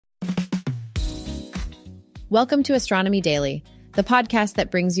Welcome to Astronomy Daily, the podcast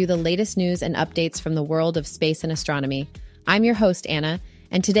that brings you the latest news and updates from the world of space and astronomy. I'm your host, Anna,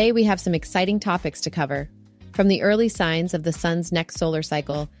 and today we have some exciting topics to cover. From the early signs of the sun's next solar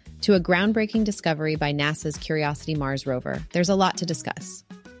cycle to a groundbreaking discovery by NASA's Curiosity Mars rover, there's a lot to discuss.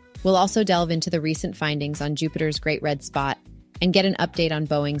 We'll also delve into the recent findings on Jupiter's Great Red Spot and get an update on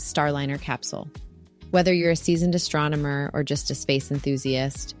Boeing's Starliner capsule. Whether you're a seasoned astronomer or just a space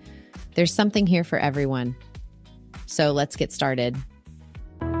enthusiast, there's something here for everyone. So let's get started.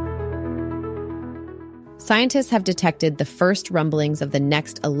 Scientists have detected the first rumblings of the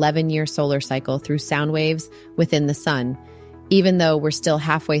next 11-year solar cycle through sound waves within the sun, even though we're still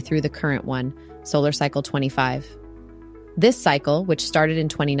halfway through the current one, solar cycle 25. This cycle, which started in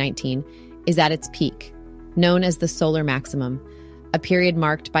 2019, is at its peak, known as the solar maximum, a period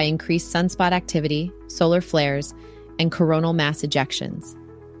marked by increased sunspot activity, solar flares, and coronal mass ejections.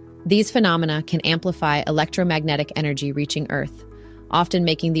 These phenomena can amplify electromagnetic energy reaching Earth, often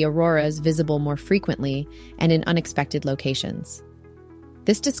making the auroras visible more frequently and in unexpected locations.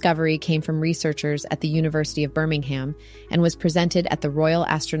 This discovery came from researchers at the University of Birmingham and was presented at the Royal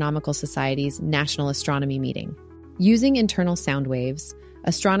Astronomical Society's National Astronomy meeting. Using internal sound waves,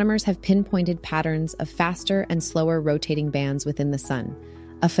 astronomers have pinpointed patterns of faster and slower rotating bands within the sun,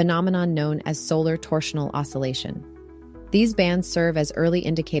 a phenomenon known as solar torsional oscillation. These bands serve as early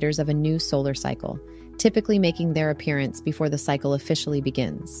indicators of a new solar cycle, typically making their appearance before the cycle officially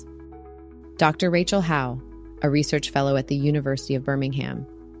begins. Dr. Rachel Howe, a research fellow at the University of Birmingham,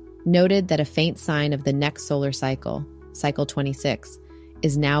 noted that a faint sign of the next solar cycle, cycle 26,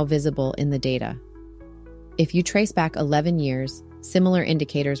 is now visible in the data. If you trace back 11 years, similar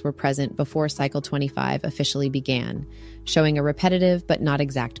indicators were present before cycle 25 officially began, showing a repetitive but not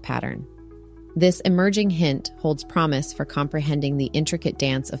exact pattern. This emerging hint holds promise for comprehending the intricate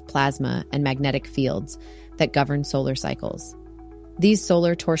dance of plasma and magnetic fields that govern solar cycles. These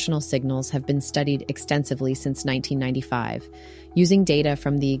solar torsional signals have been studied extensively since 1995, using data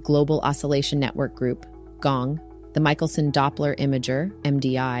from the Global Oscillation Network Group, GONG, the Michelson Doppler Imager,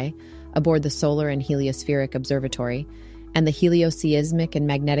 MDI, aboard the Solar and Heliospheric Observatory, and the Helioseismic and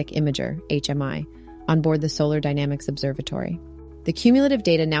Magnetic Imager, HMI, on board the Solar Dynamics Observatory. The cumulative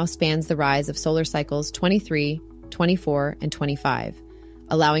data now spans the rise of solar cycles 23, 24, and 25,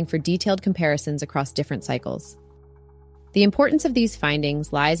 allowing for detailed comparisons across different cycles. The importance of these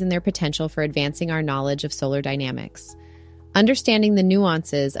findings lies in their potential for advancing our knowledge of solar dynamics. Understanding the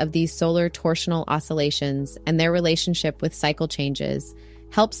nuances of these solar torsional oscillations and their relationship with cycle changes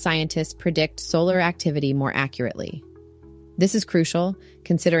helps scientists predict solar activity more accurately. This is crucial,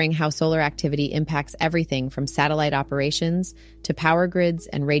 considering how solar activity impacts everything from satellite operations to power grids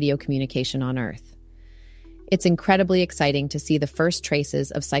and radio communication on Earth. It's incredibly exciting to see the first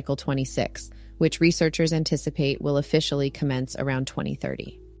traces of cycle 26, which researchers anticipate will officially commence around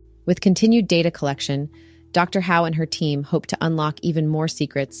 2030. With continued data collection, Dr. Howe and her team hope to unlock even more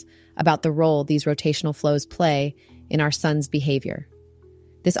secrets about the role these rotational flows play in our sun's behavior.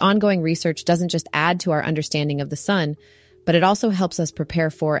 This ongoing research doesn't just add to our understanding of the sun, but it also helps us prepare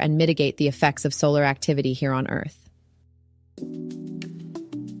for and mitigate the effects of solar activity here on Earth.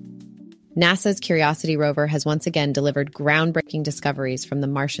 NASA's Curiosity rover has once again delivered groundbreaking discoveries from the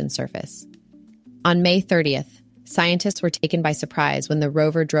Martian surface. On May 30th, scientists were taken by surprise when the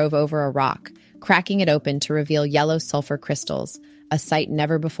rover drove over a rock, cracking it open to reveal yellow sulfur crystals, a sight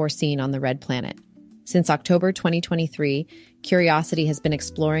never before seen on the red planet. Since October 2023, Curiosity has been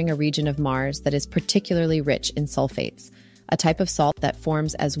exploring a region of Mars that is particularly rich in sulfates, a type of salt that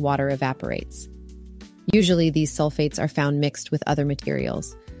forms as water evaporates. Usually, these sulfates are found mixed with other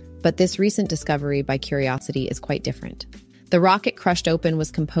materials, but this recent discovery by Curiosity is quite different. The rock it crushed open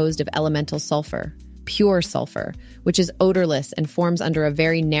was composed of elemental sulfur, pure sulfur, which is odorless and forms under a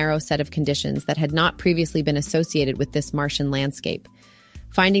very narrow set of conditions that had not previously been associated with this Martian landscape.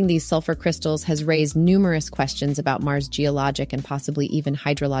 Finding these sulfur crystals has raised numerous questions about Mars' geologic and possibly even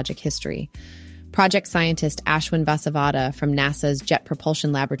hydrologic history. Project scientist Ashwin Vasavada from NASA's Jet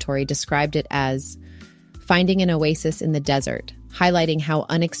Propulsion Laboratory described it as finding an oasis in the desert, highlighting how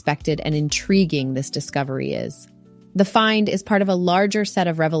unexpected and intriguing this discovery is. The find is part of a larger set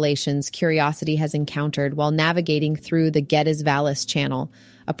of revelations Curiosity has encountered while navigating through the Geddes-Vallis Channel,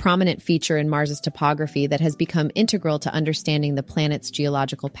 a prominent feature in Mars's topography that has become integral to understanding the planet's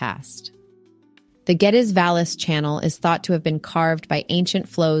geological past. The Geddes-Vallis Channel is thought to have been carved by ancient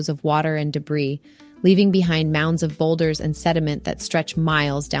flows of water and debris, leaving behind mounds of boulders and sediment that stretch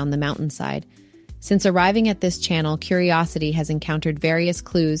miles down the mountainside. Since arriving at this channel, Curiosity has encountered various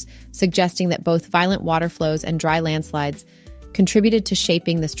clues suggesting that both violent water flows and dry landslides contributed to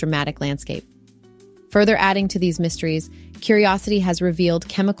shaping this dramatic landscape. Further adding to these mysteries, curiosity has revealed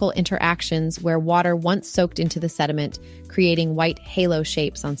chemical interactions where water once soaked into the sediment, creating white halo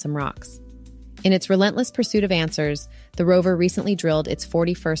shapes on some rocks. In its relentless pursuit of answers, the rover recently drilled its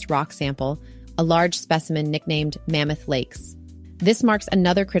 41st rock sample, a large specimen nicknamed Mammoth Lakes. This marks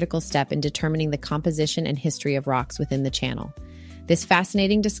another critical step in determining the composition and history of rocks within the channel. This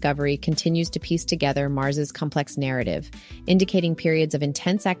fascinating discovery continues to piece together Mars's complex narrative, indicating periods of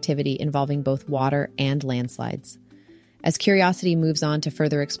intense activity involving both water and landslides. As Curiosity moves on to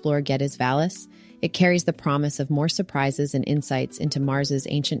further explore Geddes Vallis, it carries the promise of more surprises and insights into Mars's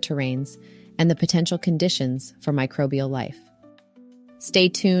ancient terrains and the potential conditions for microbial life. Stay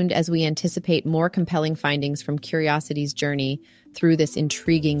tuned as we anticipate more compelling findings from Curiosity's journey through this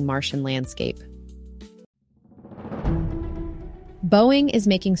intriguing Martian landscape. Boeing is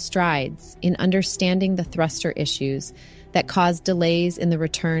making strides in understanding the thruster issues that caused delays in the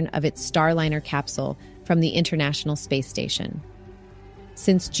return of its Starliner capsule from the International Space Station.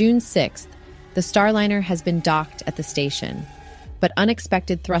 Since June 6th, the Starliner has been docked at the station, but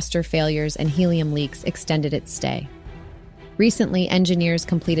unexpected thruster failures and helium leaks extended its stay. Recently, engineers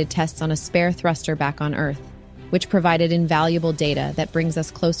completed tests on a spare thruster back on Earth, which provided invaluable data that brings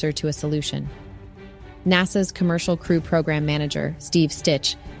us closer to a solution. NASA's Commercial Crew Program Manager, Steve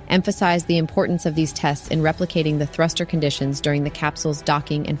Stitch, emphasized the importance of these tests in replicating the thruster conditions during the capsule's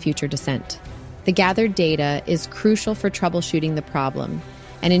docking and future descent. The gathered data is crucial for troubleshooting the problem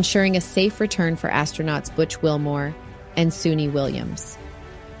and ensuring a safe return for astronauts Butch Wilmore and Suni Williams.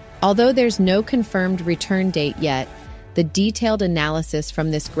 Although there's no confirmed return date yet, the detailed analysis from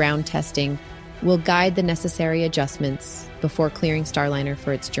this ground testing will guide the necessary adjustments before clearing Starliner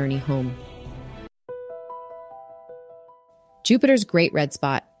for its journey home. Jupiter's Great Red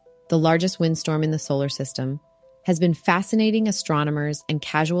Spot, the largest windstorm in the solar system, has been fascinating astronomers and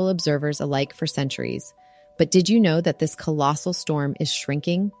casual observers alike for centuries. But did you know that this colossal storm is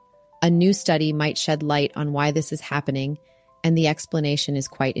shrinking? A new study might shed light on why this is happening, and the explanation is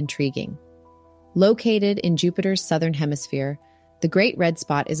quite intriguing. Located in Jupiter's southern hemisphere, the Great Red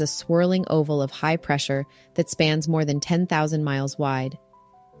Spot is a swirling oval of high pressure that spans more than 10,000 miles wide.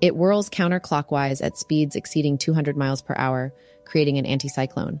 It whirls counterclockwise at speeds exceeding 200 miles per hour, creating an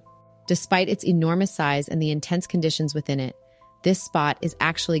anticyclone. Despite its enormous size and the intense conditions within it, this spot is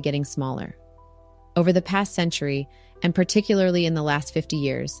actually getting smaller. Over the past century, and particularly in the last 50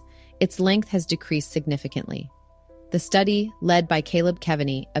 years, its length has decreased significantly. The study, led by Caleb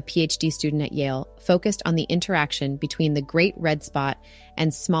Kevaney, a PhD student at Yale, focused on the interaction between the Great Red Spot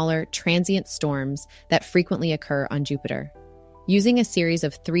and smaller transient storms that frequently occur on Jupiter. Using a series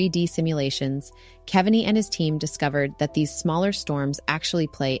of 3D simulations, Kevaney and his team discovered that these smaller storms actually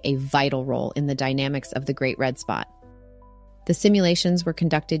play a vital role in the dynamics of the Great Red Spot. The simulations were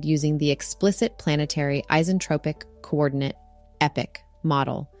conducted using the Explicit Planetary Isentropic Coordinate (EPIC)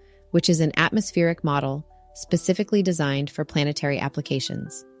 model, which is an atmospheric model specifically designed for planetary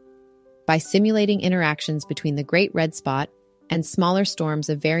applications. By simulating interactions between the Great Red Spot and smaller storms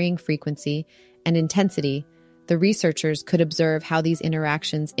of varying frequency and intensity, the researchers could observe how these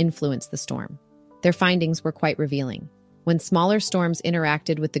interactions influence the storm. Their findings were quite revealing. When smaller storms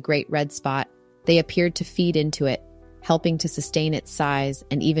interacted with the Great Red Spot, they appeared to feed into it, helping to sustain its size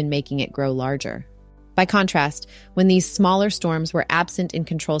and even making it grow larger. By contrast, when these smaller storms were absent in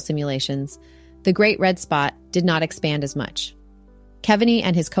control simulations, the Great Red Spot did not expand as much. Kevaney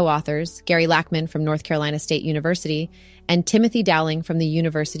and his co-authors, Gary Lackman from North Carolina State University and Timothy Dowling from the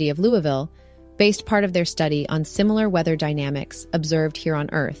University of Louisville, based part of their study on similar weather dynamics observed here on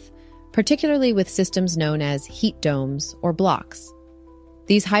Earth, particularly with systems known as heat domes or blocks.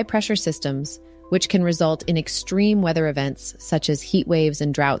 These high-pressure systems, which can result in extreme weather events such as heat waves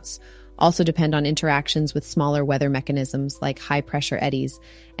and droughts, also depend on interactions with smaller weather mechanisms like high-pressure eddies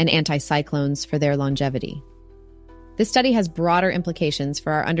and anticyclones for their longevity. This study has broader implications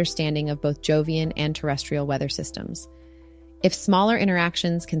for our understanding of both Jovian and terrestrial weather systems. If smaller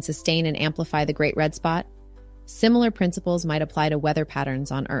interactions can sustain and amplify the Great Red Spot, similar principles might apply to weather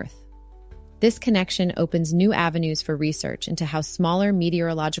patterns on Earth. This connection opens new avenues for research into how smaller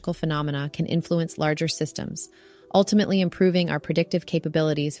meteorological phenomena can influence larger systems, ultimately improving our predictive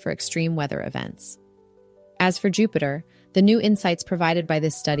capabilities for extreme weather events. As for Jupiter, the new insights provided by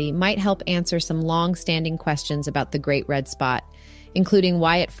this study might help answer some long-standing questions about the Great Red Spot, including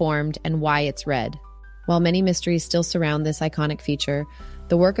why it formed and why it's red. While many mysteries still surround this iconic feature,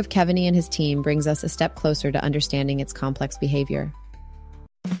 the work of Kevaney and his team brings us a step closer to understanding its complex behavior.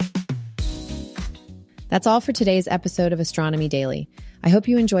 That's all for today's episode of Astronomy Daily. I hope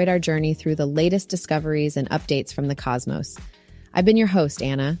you enjoyed our journey through the latest discoveries and updates from the cosmos. I've been your host,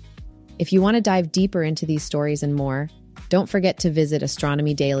 Anna. If you want to dive deeper into these stories and more, don't forget to visit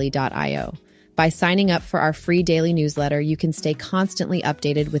astronomydaily.io. By signing up for our free daily newsletter, you can stay constantly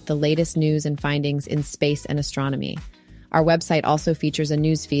updated with the latest news and findings in space and astronomy. Our website also features a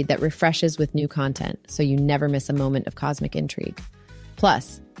news feed that refreshes with new content, so you never miss a moment of cosmic intrigue.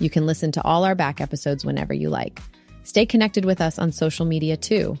 Plus, you can listen to all our back episodes whenever you like. Stay connected with us on social media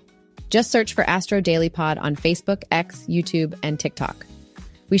too. Just search for Astro Daily Pod on Facebook, X, YouTube, and TikTok.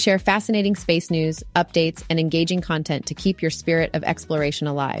 We share fascinating space news, updates, and engaging content to keep your spirit of exploration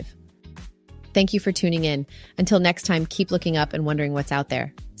alive. Thank you for tuning in. Until next time, keep looking up and wondering what's out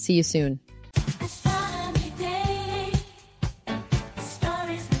there. See you soon.